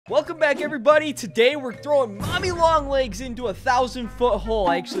Welcome back, everybody. Today we're throwing mommy long legs into a 1,000-foot hole.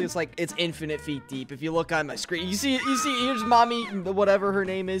 Actually, it's infinite feet deep. If you look on my screen, you see here's mommy, whatever her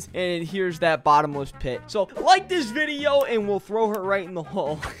name is, and here's that bottomless pit. So like this video and we'll throw her right in the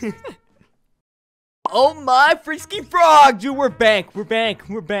hole. Oh my frisky frog, dude, we're back.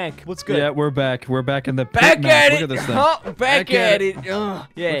 What's good? Yeah, we're back in the pit back map. at Look it. at this thing. Oh, back at it. Yeah.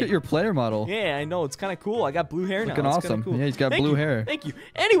 Look at your player model. Yeah, I know, it's kind of cool. I got blue hair now. Looking It's awesome. cool. Yeah, he's got blue hair. Thank you.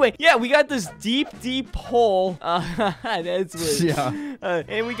 Anyway, yeah, we got this deep hole. That's weird. Yeah.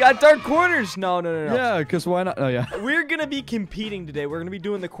 And we got dark corners. No. Yeah, because why not? Oh, yeah. We're going to be competing today. We're going to be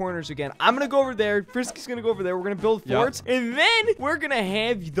doing the corners again. I'm going to go over there. Frisky's going to go over there. We're going to build forts. And then we're going to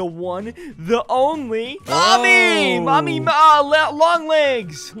have the one, the only, Mommy! Mommy, long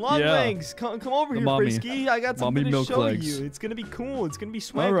legs. Long legs. Come over here, Frisky. I got something to show you. It's going to be cool. It's going to be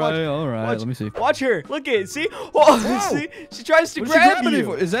swag. All right. Let me see. Watch her. Look at it. See? Oh, see? She tries to grab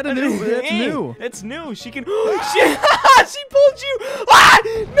you. Is that a new? That's new. That's new. She can. She pulled you. Ah!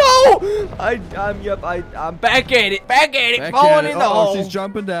 No! I'm back at it. Falling in the hole. She's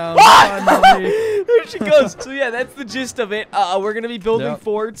jumping down. There she goes. So yeah, that's the gist of it. We're gonna be building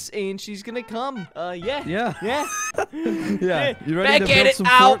forts, and she's gonna come. Yeah. You ready back to build some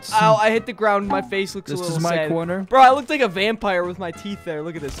forts? Ow! I hit the ground. My face looks a little sad. This is my corner. Bro, I looked like a vampire with my teeth there.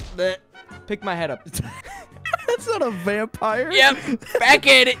 Look at this. Pick my head up. That's not a vampire. Yep, back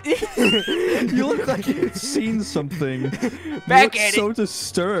at it. You look like you've seen something. Back at it. So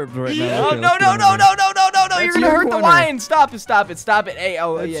disturbed right now. Oh, no. You're gonna hurt the lion. Stop it. Hey,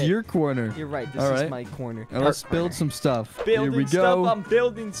 That's your corner. You're right. This is my corner. Now let's build some stuff. Here we go. I'm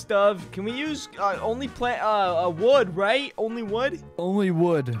building stuff. Can we use only wood, right? Only wood? Only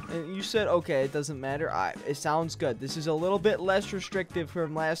wood. And you said, okay, it doesn't matter. It sounds good. This is a little bit less restrictive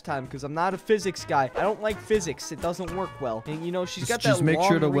from last time because I'm not a physics guy. I don't like physics. It doesn't work well. And, you know, she's got that Just make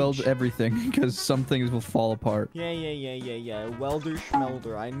sure to reach. weld everything because some things will fall apart. Yeah. Welder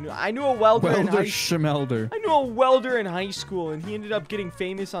schmelder. I knew a welder in high school. I knew a welder in high school, and he ended up getting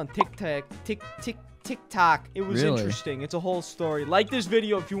famous on TikTok. It was interesting. It's a whole story. Like this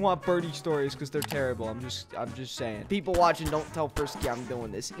video if you want birdie stories because they're terrible. I'm just saying. People watching, don't tell Frisky I'm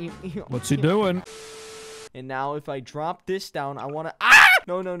doing this. What's he doing? And now if I drop this down, I want to...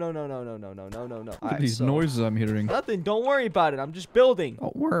 No. Look at these noises I'm hearing. Nothing. Don't worry about it. I'm just building.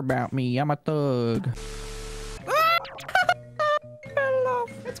 Don't worry about me. I'm a thug.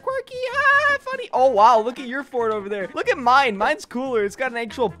 It's quirky. Funny. Oh, wow. Look at your fort over there. Look at mine. Mine's cooler. It's got an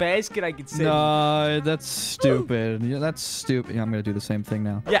actual basket I can sit in. No, that's stupid. Yeah, that's stupid. Yeah, I'm going to do the same thing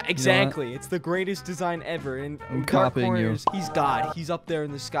now. Yeah, exactly. You know, it's the greatest design ever. And I'm copying you. He's God. He's up there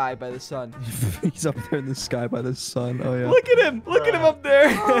in the sky by the sun. He's up there in the sky by the sun. Oh, yeah. Look at him. Look at him up there.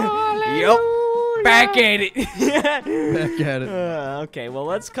 Yep. Back at it. Back at it. Okay, well,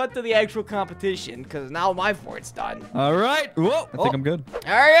 let's cut to the actual competition because now my fort's done. All right. Whoa. I think I'm good.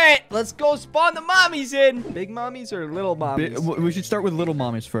 All right. Let's go spawn the mommies in. Big mommies or little mommies? We should start with little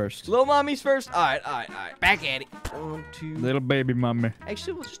mommies first. Little mommies first? All right. Back at it. 1, 2. Little baby mommy.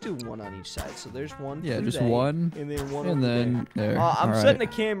 Actually, we'll just do one on each side. So there's one. Yeah, just one. And then one and then there. I'm setting the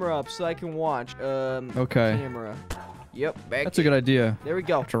camera up so I can watch. Okay. Camera. Yep, that's a good idea. There we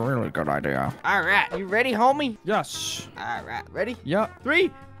go. That's a really good idea. All right, you ready, homie? Yes. All right, ready? Yeah. 3,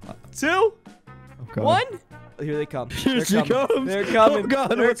 2, 1. Oh, here they come. Here she comes. They're coming. Oh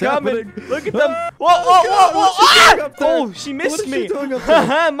God, They're coming. happening? Look at them. Whoa. Oh, she missed me.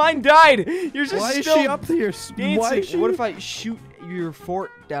 Mine died. You're just Why still is she up here? Why is she? What if I shoot your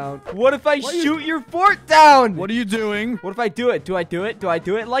fort down? What if I shoot your fort down? What are you doing? What if I do it? Do I do it? Like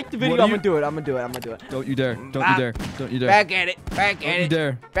the video, I'm gonna do it. I'm gonna do it. Don't you dare. Don't you dare. Back at it. Back at it.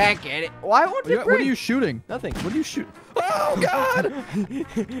 Dare. Back at it. Why won't it What are you shooting? Nothing. What are you shooting? Oh, God.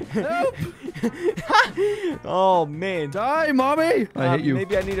 Help. Oh, man. Die, mommy. I hate you.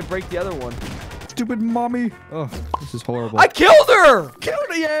 Maybe I need to break the other one. Stupid mommy. Oh, this is horrible. I killed her. Killed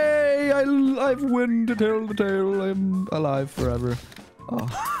her. Yay. I've won to tell the tale. I'm alive forever.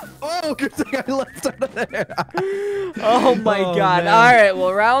 Oh, good thing I left out of there. Oh my God. Man. All right,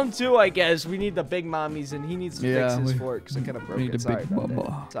 well, round 2, I guess. We need the big mommies, and he needs to fix his fort because I kind of broke it. Sorry about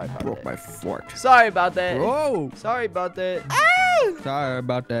that. Broke my fort. Sorry about that. Whoa. Sorry about that. Sorry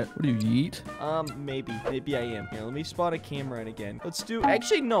about that. What do you eat? Maybe I am. Here, let me spawn a camera in again. Let's do.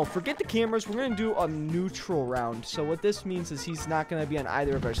 Actually, no. Forget the cameras. We're gonna do a neutral round. So what this means is he's not gonna be on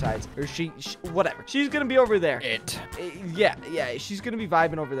either of our sides, or she whatever. She's gonna be over there. Yeah. She's gonna be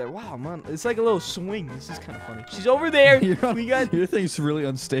vibing over there. Wow, man, it's like a little swing. This is kind of funny. She's over there. We got. Your thing's really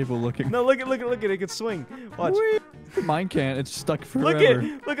unstable looking. No, look at it. It can swing. Watch. Mine can't. It's stuck forever.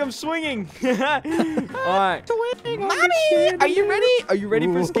 Look, I'm swinging. All right. Mommy, are you ready? Are you ready,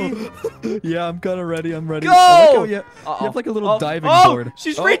 Frisky? Yeah, I'm kind of ready. I'm ready. Go! I like how you have like a little diving board.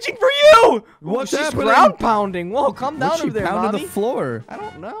 She's reaching for you. What's she's happening? ground pounding. Whoa, calm down over there, pounding Mommy. the floor? I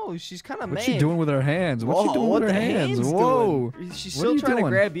don't know. She's kind of mad. What's she doing with her hands? What's she doing what with her the hands? hands Whoa. doing? She's What are still you trying to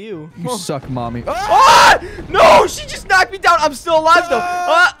doing? grab you. You suck, Mommy. Ah! No, she just knocked me down. I'm still alive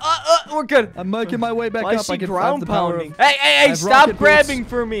though. We're good. I'm making my way back Why up. is she I can ground have the power pounding? of- Hey, stop grabbing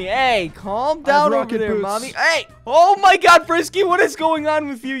for me. Hey, calm down over rocket there, boots. Mommy. Hey, oh my God, Frisky, what is going on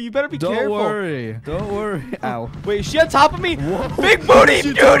with you? You better be careful. Don't worry. Ow. Wait, is she on top of me? Whoa. Big booty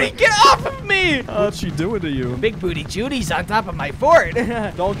Judy, get off of me! What's she doing to you? Big booty Judy's on top of my fort.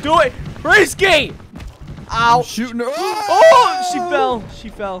 Don't do it, Frisky! Ow! I'm shooting her. Oh, she fell. She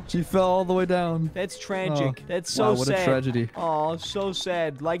fell. She fell all the way down. That's tragic. Oh. That's so Wow, what sad. a tragedy. Oh, so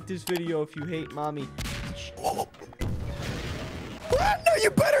sad. Like this video if you hate Mommy. What? No, you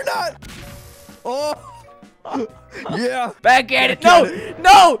better not. Oh. Yeah. Back at it. No.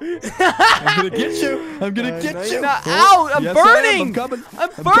 No. I'm gonna get you. I'm gonna get no, you. you're not. Ow, I'm Yes, burning. I'm coming. I'm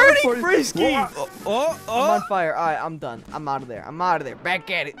coming burning, for you. Frisky. Oh. I'm on fire. All right, I'm done. I'm out of there. I'm out of there. Back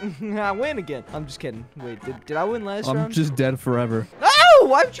at it. I win again. I'm just kidding. Wait, did I win last round? I'm just dead forever. Oh,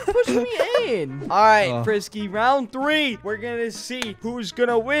 why'd you push me in? All right, Oh. Frisky, round 3. We're going to see who's going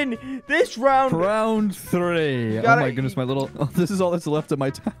to win this round. Round 3. Oh gotta- my goodness, my little. Oh, this is all that's left of my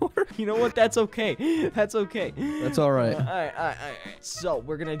tower. You know what? That's okay. That's okay. That's all right. All right. So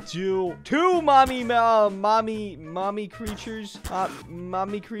we're gonna do 2 mommy creatures.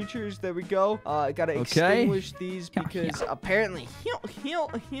 Mommy creatures. There we go. I gotta extinguish these because apparently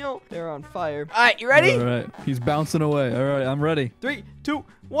they're on fire. All right, you ready? All right. He's bouncing away. All right, I'm ready. 3, 2,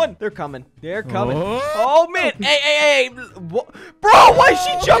 1. They're coming. They're coming. Oh. Oh man! Hey! Bro, why is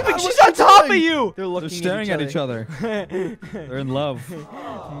she jumping? God, She's what's on top doing? of you. They're looking. They're staring at each other. They're in love.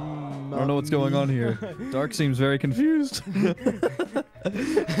 I don't know what's going on here. Dark seems very confused.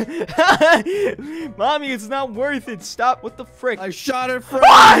 Mommy, it's not worth it. Stop. What the frick? I shot her from.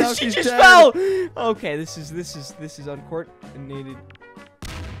 Ah, she just fell. Okay, this is uncoordinated.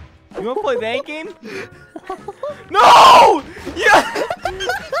 You want to play that game? No! Yeah!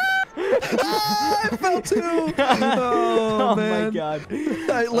 I fell too. Oh, man. My God.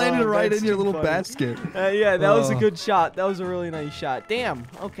 I landed right that's in your too little funny. basket. Yeah, that was a good shot. That was a really nice shot. Damn.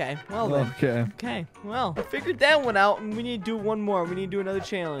 Okay. Well then. Okay. Okay. Well, I figured that one out, and we need to do one more. We need to do another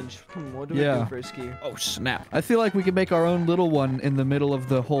challenge. What do we do, Frisky? Oh snap! I feel like we could make our own little one in the middle of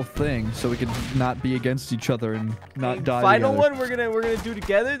the whole thing, so we could not be against each other and not die Final together. one we're gonna do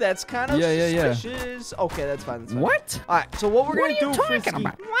together. That's kind of suspicious. Okay, that's fine. That's fine. What? All right. So what we're gonna do, What are you Frisky? talking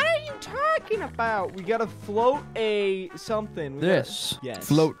about? What are you talking about? We gotta float a something. This. Yes.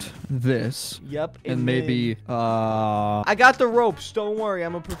 Float this. Yep. And maybe I got the ropes. Don't worry.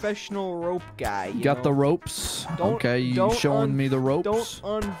 I'm a professional rope guy. You got know? the ropes. Don't- Okay, you don't showing me the ropes.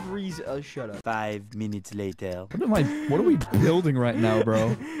 Don't unfreeze. Shut up. 5 minutes later. What are we building right now,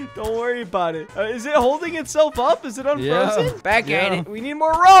 bro? Don't worry about it. Is it holding itself up? Is it unfrozen? Yeah. Back at Yeah. it. We need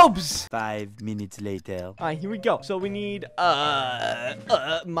more ropes. 5 minutes later. All right, here we go. So we need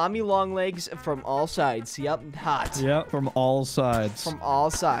mommy long legs from all sides. Yep, hot. Yeah, from all sides. From all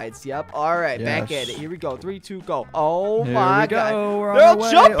sides. Yep. All right, back Yes. at it. Here we go. 3, 2, go. Oh Here my we go. God. We're on They're our all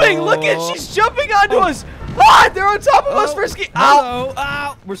way. jumping. Look at Oh. she's jumping onto us. Ah, they're on top of us, Frisky. Ow. Hello.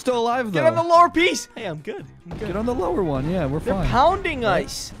 Ow. We're still alive, though. Get on the lower piece. Hey, I'm good. I'm good. Get on the lower one. Yeah, we're They're fine. pounding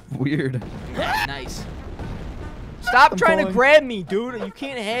us. Weird. Nice. Stop I'm trying to pulling. grab me, dude. You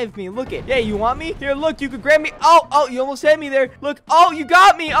can't have me. Look it. Yeah, you want me? Here, look. You could grab me. Oh, you almost had me there. Look. Oh, you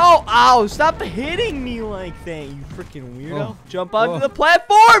got me. Oh, ow. Stop hitting me like that, you freaking weirdo. Oh. Jump onto Oh. the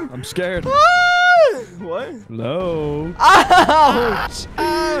platform. I'm scared. Ah! What? Hello. Ouch.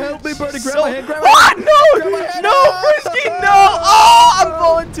 Help me, Birdie. Grab So- my hand. Grab my hand. Ah, no. Grab my hand. No, Frisky, no. Oh, I'm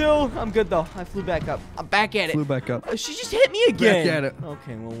falling too. I'm good, though. I flew back up. I'm back at it. Flew back up. She just hit me again. Back at it.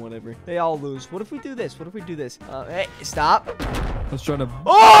 Okay, well, whatever. They all lose. What if we do this? What if we do this? Hey, stop. Let's try to.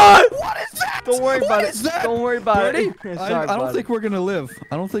 Oh! What is that? Don't worry about What it. is that? Don't worry about Birdie? it. I Sorry, don't buddy. think we're gonna live.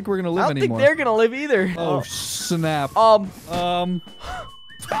 I don't think we're gonna live I don't anymore. think they're gonna live either. Oh snap.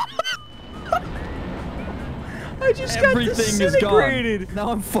 I just Everything got is disintegrated. gone. Now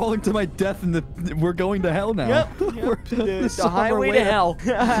I'm falling to my death, and we're going to hell now. Yep. We're- this is The on our highway way to hell.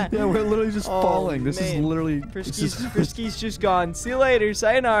 Yeah, we're literally just Oh, falling. This is man. literally. Frisky's just gone. See you later.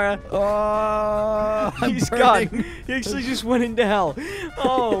 Sayonara. I'm He's burning. gone. He actually just went into hell.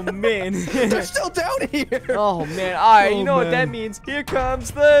 Oh, man. They're still down here. Oh, man. All right, you Oh, know what that man. means. Here comes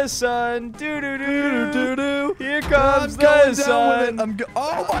the sun. Here comes I'm going the down with sun. it.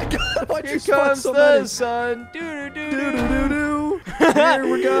 Oh my God! Why'd Here you spawn comes so the many? sun. Do-do-do-do. Here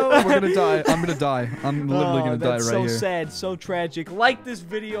we go. We're gonna die. I'm gonna die. I'm literally gonna die right here. here. So sad, so tragic. Like this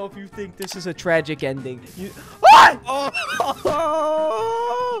video if you think this is a tragic ending. What? Oh,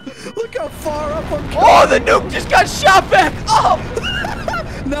 look how far up I'm going. Oh, the nuke just got shot back. Oh.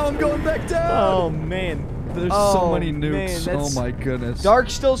 Now I'm going back down. Oh man. There's so many nukes. Man, oh my goodness. Dark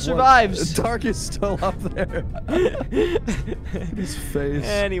still survives. Dark is still up there. His face.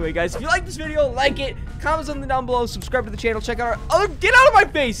 Anyway, guys, if you like this video, like it, comment something down below, subscribe to the channel, check out our other, get out of my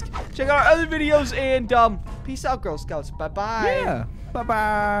face, check out our other videos, and peace out, Girl Scouts. Bye bye. Yeah. Bye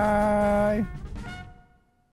bye.